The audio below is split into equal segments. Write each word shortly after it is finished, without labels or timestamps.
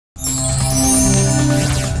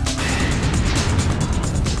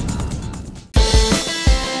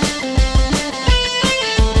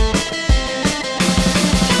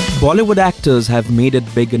Bollywood actors have made it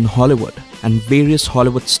big in Hollywood, and various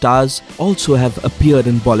Hollywood stars also have appeared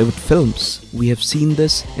in Bollywood films. We have seen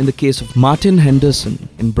this in the case of Martin Henderson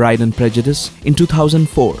in Pride and Prejudice in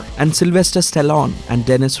 2004, and Sylvester Stallone and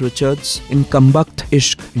Dennis Richards in Kam Waqt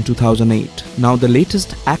Ishq in 2008. Now the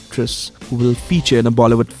latest actress who will feature in a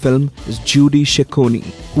Bollywood film is Judi Shekoni,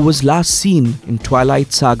 who was last seen in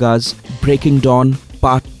Twilight Saga's Breaking Dawn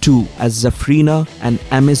Part 2 as Zafrina, an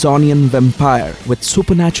Amazonian vampire with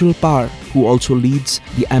supernatural power who also leads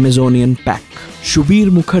the Amazonian pack. Shubir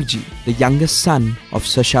Mukherjee, the youngest son of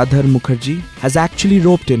Sashadhar Mukherjee, has actually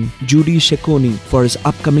roped in Judi Shekoni for his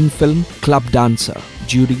upcoming film Club Dancer.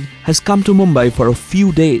 Judi has come to Mumbai for a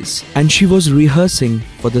few days and she was rehearsing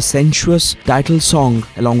for the sensuous title song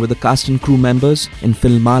along with the cast and crew members in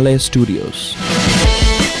Filmalaya Studios.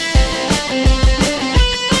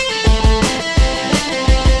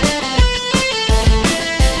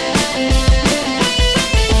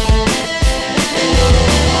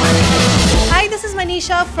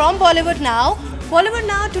 From Bollywood Now. Bollywood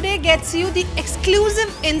Now today gets you the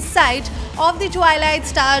exclusive insight of the Twilight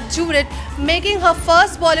star Judi making her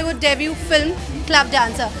first Bollywood debut film Club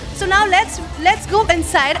Dancer. So now let's go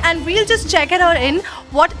inside and we'll just check her in.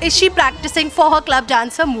 What is she practicing for her Club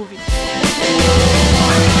Dancer movie?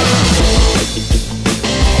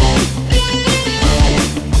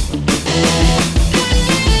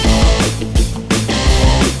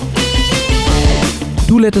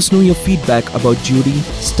 Do let us know your feedback about Judi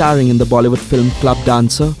starring in the Bollywood film Club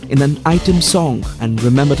Dancer in an item song, and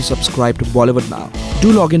remember to subscribe to Bollywood Now.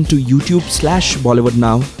 Do log in to YouTube/Bollywood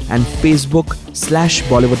Now and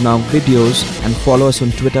Facebook/Bollywood Now videos, and follow us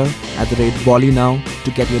on Twitter @BollyNow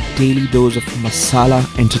to get your daily dose of masala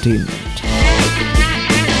entertainment.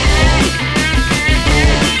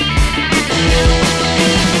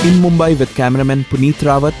 In Mumbai with cameraman Puneet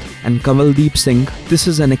Rawat and Kamaldeep Singh, this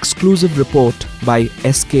is an exclusive report by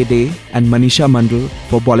SK Day and Manisha Mandal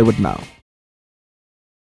for Bollywood Now.